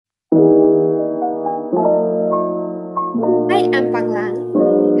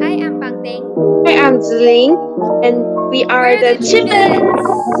Hi, I'm Zling, and we are the Chipettes.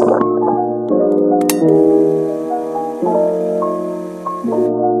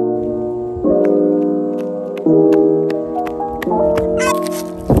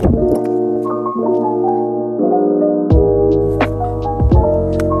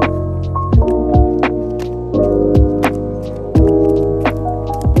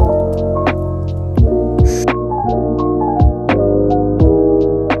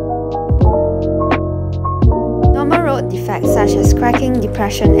 Normal road defects such as cracking,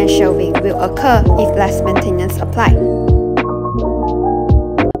 depression, and shelving will occur if less maintenance applied.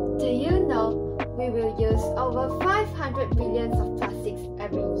 Do you know we will use over 500 billions of plastics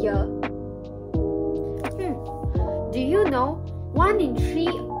every year? Do you know 1 in 3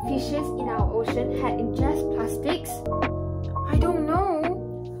 fishes in our ocean had ingest plastics? I don't know.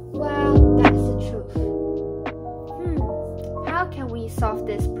 Well, that's the truth. How can we solve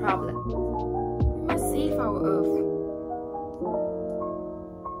this problem? We must save our Earth.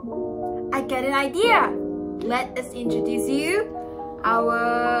 I get an idea. Let us introduce you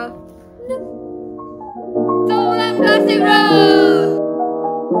our Solar Plastic Road.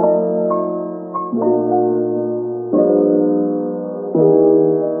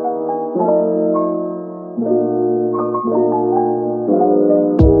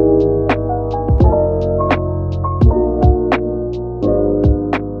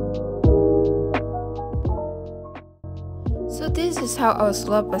 So this is how our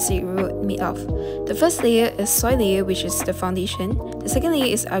solar plastic road made of. The first layer is soil layer, which is the foundation. The second layer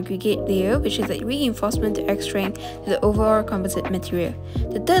is aggregate layer, which is the reinforcement to add strength to the overall composite material.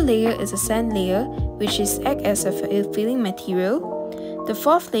 The third layer is a sand layer, which is act as a filling material. The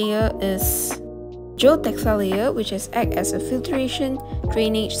fourth layer is geotextile layer, which is act as a filtration,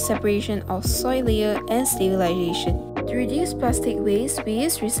 drainage, separation of soil layer, and stabilization. To reduce plastic waste, we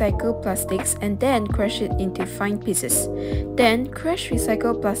use recycled plastics and then crush it into fine pieces. Then, crushed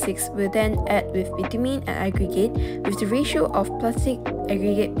recycled plastics will then add with bitumen and aggregate with the ratio of plastic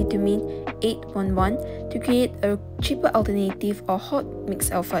aggregate bitumen 8:1 to create a cheaper alternative or hot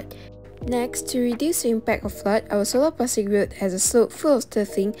mix alpha. Next, to reduce the impact of flood, our solar plastic road has a slope full of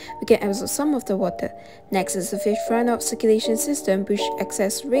turfing we can absorb some of the water. Next is the fifth runoff circulation system, which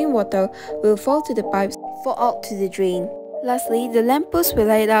excess rainwater will fall to the pipes fall out to the drain. Lastly, the lamppost will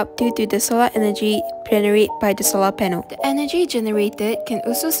light up due to the solar energy generated by the solar panel. The energy generated can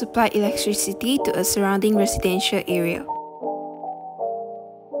also supply electricity to a surrounding residential area.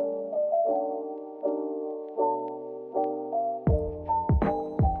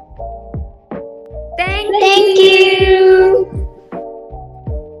 Thank you.